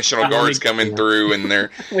National Guard's coming through and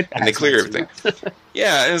they clear everything.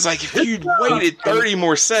 Yeah, and it's like if you'd waited 30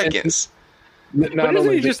 more seconds. But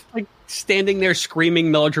isn't he just like standing there screaming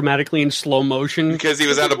melodramatically in slow motion because he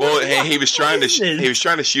was out of bullets? He was trying to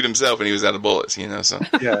shoot himself and he was out of bullets. So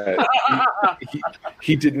yeah,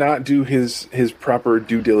 he did not do his proper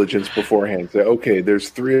due diligence beforehand. Say, okay, there's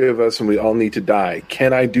 3 of us and we all need to die.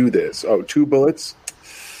 Can I do this? Oh, 2 bullets?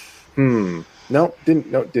 No,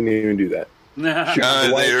 didn't even do that.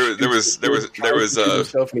 There was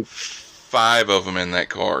 5 of them in that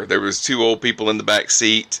car. There was 2 old people in the back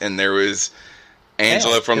seat, and there was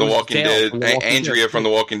Angela from The Walking Dead, Andrea from The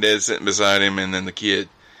Walking Dead sitting beside him, and then the kid.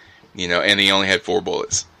 And he only had 4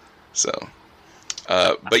 bullets. So,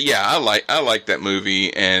 but yeah, I like that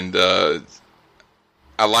movie, and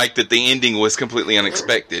I like that the ending was completely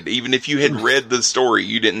unexpected. Even if you had read the story,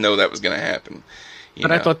 you didn't know that was going to happen.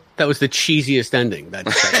 I thought that was the cheesiest ending.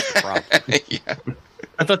 That's the problem. Yeah.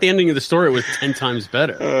 I thought the ending of the story was 10 times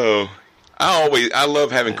better. Oh, I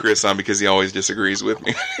love having Chris on because he always disagrees with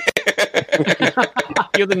me.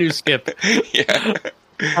 You're the new Skip. Yeah.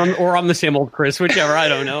 Or I'm the same old Chris, whichever, I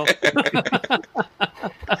don't know.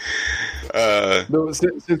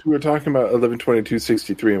 Since we were talking about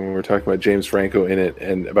 11/22/63 and we were talking about James Franco in it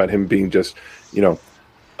and about him being just,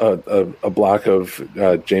 a block of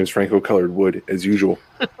James Franco colored wood as usual.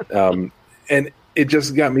 And it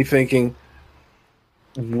just got me thinking,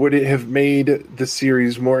 would it have made the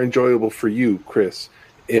series more enjoyable for you, Chris,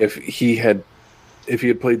 if he had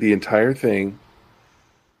played the entire thing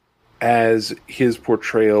as his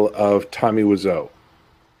portrayal of Tommy Wiseau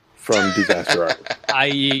from Disaster Artist?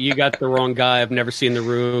 You got the wrong guy. I've never seen The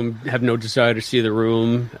Room, have no desire to see The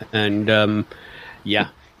Room, and yeah.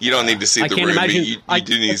 You don't need to see The Room. You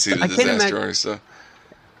do need to see the Disaster Artist. So.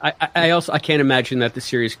 I can't imagine that the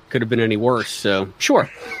series could have been any worse. So sure,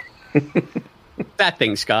 that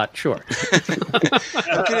thing, Scott. Sure.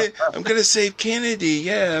 I'm gonna save Kennedy.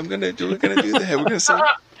 Yeah, we're gonna do that. We're gonna save.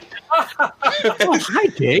 Oh, hi,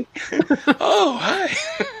 Jake. Oh, hi.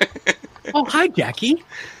 Oh, hi, Jackie.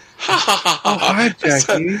 Oh, hi,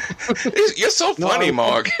 Jackie. You're so funny,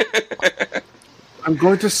 Mark. I'm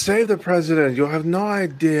going to save the president. You'll have no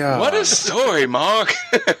idea. What a story, Mark.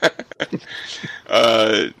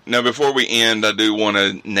 Now, before we end, I do want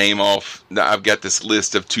to name off. I've got this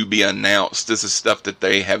list of to be announced. This is stuff that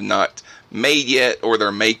they have not made yet, or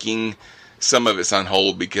they're making. Some of it's on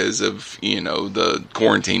hold because of the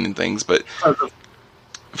quarantine and things. But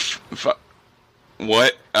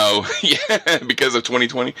what? Oh, yeah, because of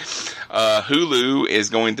 2020. Hulu is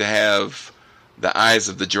going to have The Eyes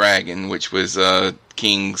of the Dragon, which was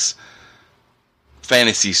King's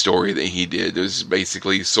fantasy story that he did. It was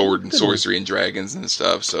basically sword and sorcery and dragons and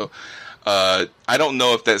stuff. So I don't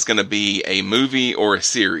know if that's going to be a movie or a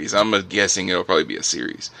series. I'm guessing it'll probably be a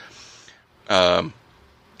series.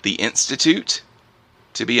 The Institute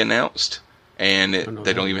to be announced, and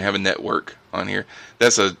they don't even have a network on here.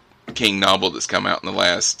 That's a King novel that's come out in the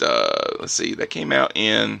last, let's see, it came out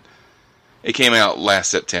last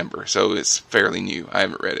September, so it's fairly new. I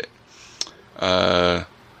haven't read it.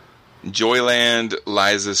 Joyland,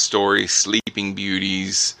 Liza's Story, Sleeping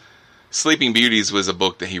Beauties. Sleeping Beauties was a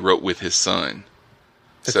book that he wrote with his son.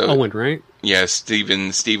 That's Owen, right? Yeah,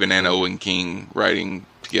 Stephen and Owen King writing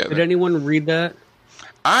together. Did anyone read that?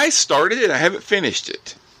 I started it. I haven't finished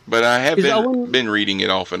it, but I have been reading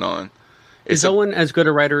it off and on. Is Owen as good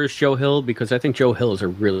a writer as Joe Hill? Because I think Joe Hill is a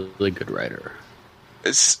really, really good writer.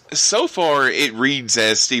 So far, it reads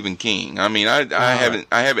as Stephen King. I mean, I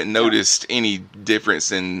haven't noticed any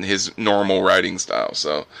difference in his normal writing style.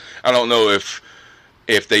 So I don't know if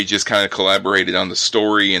they just kind of collaborated on the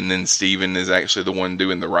story and then Stephen is actually the one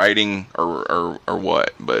doing the writing or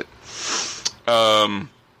what. But and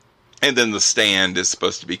then The Stand is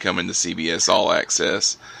supposed to be coming to CBS All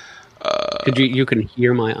Access. You can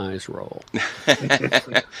hear my eyes roll.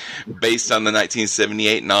 Based on the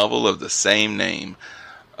 1978 novel of the same name.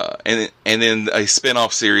 And then a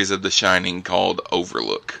spin-off series of The Shining called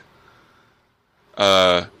Overlook.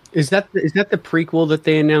 Is that the prequel that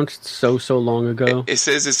they announced so long ago? It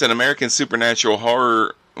says it's an American supernatural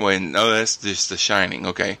horror. No, that's just The Shining.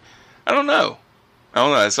 Okay. I don't know.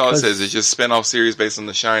 That's all it says. It's just a spin-off series based on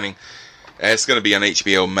The Shining. It's going to be on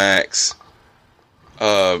HBO Max.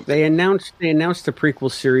 They announced the prequel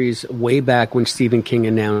series way back when Stephen King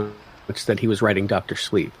announced that he was writing Dr.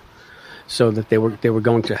 Sleep, so that they were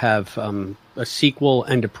going to have a sequel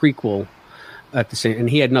and a prequel at the same. And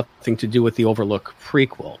he had nothing to do with the Overlook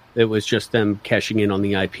prequel. It was just them cashing in on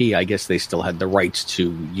the IP. I guess they still had the rights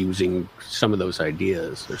to using some of those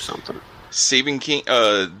ideas or something. Stephen King,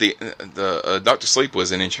 the Dr. Sleep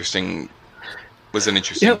was an interesting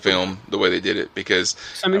film, the way they did it, because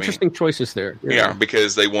some interesting choices there. Yeah,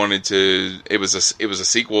 because they wanted to. It was a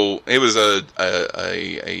sequel. It was a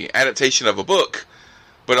adaptation of a book,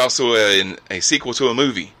 but also a sequel to a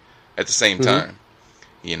movie at the same time.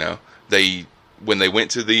 You know, when they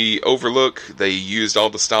went to the Overlook, they used all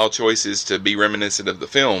the style choices to be reminiscent of the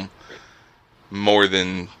film more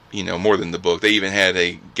than the book. They even had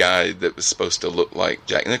a guy that was supposed to look like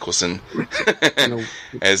Jack Nicholson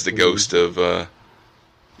as the ghost of. A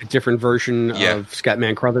different version of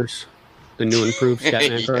Scatman Crothers, the new improved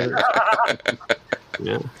Scatman Crothers.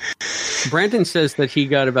 Yeah. Brandon says that he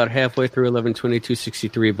got about halfway through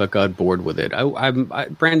 11/22/63, but got bored with it.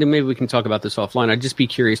 Brandon, maybe we can talk about this offline. I'd just be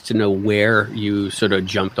curious to know where you sort of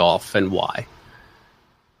jumped off and why.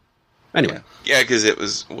 Anyway, because it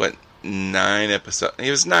was 9 episodes. It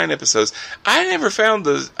was 9 episodes. I never found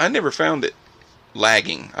it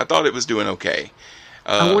lagging. I thought it was doing okay.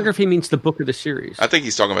 I wonder if he means the book or the series. I think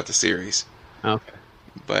he's talking about the series. Okay.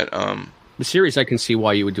 But the series, I can see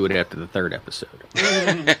why you would do it after the 3rd episode.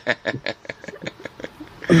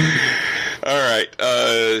 All right.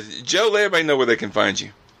 Joe, let everybody know where they can find you.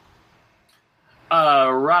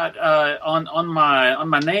 Right on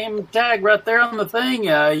my name tag right there on the thing,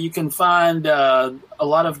 you can find a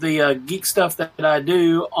lot of the geek stuff that I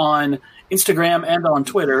do on Instagram and on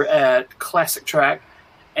Twitter at Classic Track.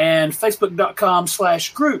 And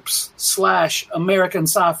Facebook.com/groups/American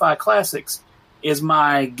Sci-Fi Classics is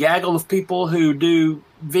my gaggle of people who do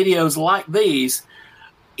videos like these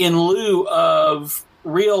in lieu of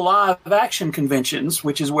real live action conventions,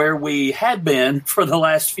 which is where we had been for the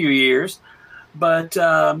last few years. But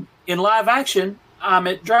in live action, I'm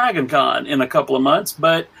at Dragon Con in a couple of months.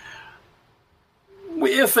 But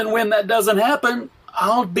if and when that doesn't happen,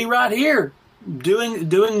 I'll be right here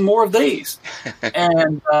doing more of these.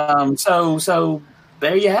 And so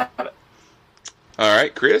there you have it. All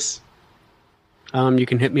right, Chris? You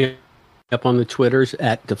can hit me up on the Twitters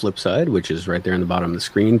at The Flip Side, which is right there on the bottom of the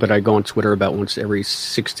screen, but I go on Twitter about once every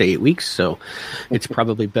 6 to 8 weeks, so it's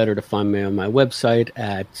probably better to find me on my website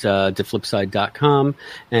at theflipside.com,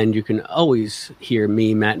 and you can always hear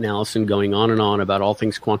me, Matt and Allison, going on and on about all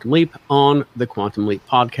things Quantum Leap on the Quantum Leap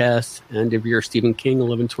podcast. And if you're a Stephen King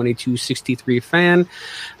 11/22/63 fan,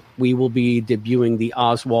 we will be debuting the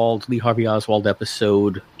Lee Harvey Oswald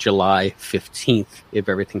episode July 15th, if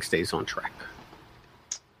everything stays on track.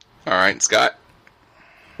 All right, Scott?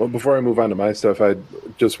 Well, before I move on to my stuff, I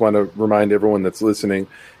just want to remind everyone that's listening,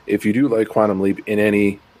 if you do like Quantum Leap in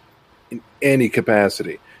any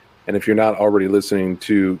capacity, and if you're not already listening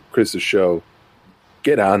to Chris's show,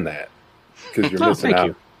 get on that, because you're missing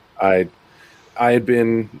out. I had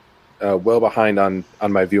been well behind on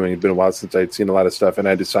my viewing. It had been a while since I'd seen a lot of stuff, and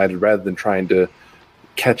I decided rather than trying to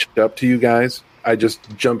catch up to you guys, I just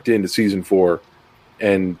jumped into season 4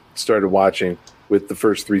 and started watching with the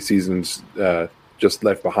first 3 seasons just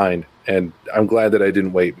left behind. And I'm glad that I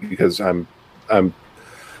didn't wait, because I'm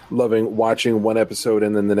loving watching one episode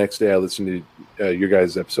and then the next day I listen to your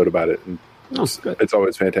guys' episode about it. And it's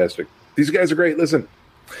always fantastic. These guys are great. Listen.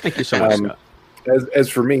 Thank you so much, Scott. As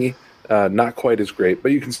for me, not quite as great,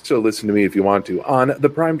 but you can still listen to me if you want to on The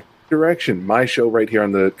Prime Direction, my show right here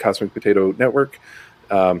on the Cosmic Potato Network.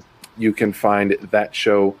 You can find that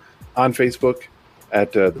show on Facebook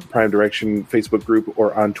at the Prime Direction Facebook group,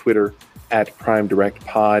 or on Twitter at Prime Direct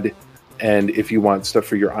Pod. And if you want stuff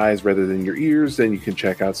for your eyes rather than your ears, then you can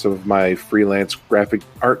check out some of my freelance graphic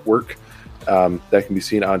artwork that can be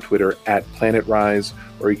seen on Twitter at PlanetRise,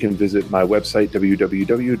 or you can visit my website,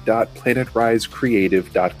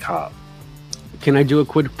 www.planetriseCreative.com. Can I do a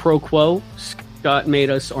quid pro quo? Scott made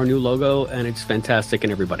us our new logo, and it's fantastic,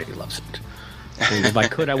 and everybody loves it. And if I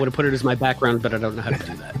could, I would have put it as my background, but I don't know how to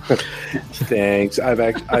do that. Thanks.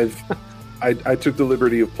 I took the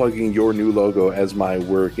liberty of plugging your new logo as my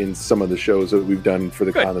work in some of the shows that we've done for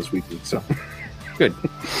the con this weekend. So good.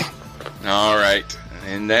 All right,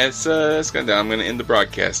 and that's going to. I'm going to end the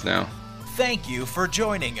broadcast now. Thank you for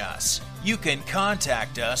joining us. You can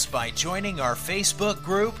contact us by joining our Facebook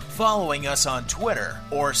group, following us on Twitter,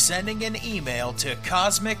 or sending an email to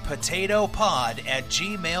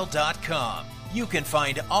cosmicpotatopod@gmail.com. You can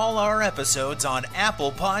find all our episodes on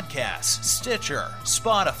Apple Podcasts, Stitcher,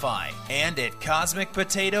 Spotify, and at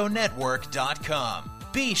CosmicPotatoNetwork.com.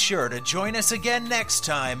 Be sure to join us again next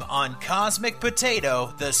time on Cosmic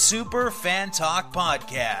Potato, the Super Fan Talk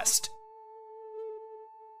Podcast.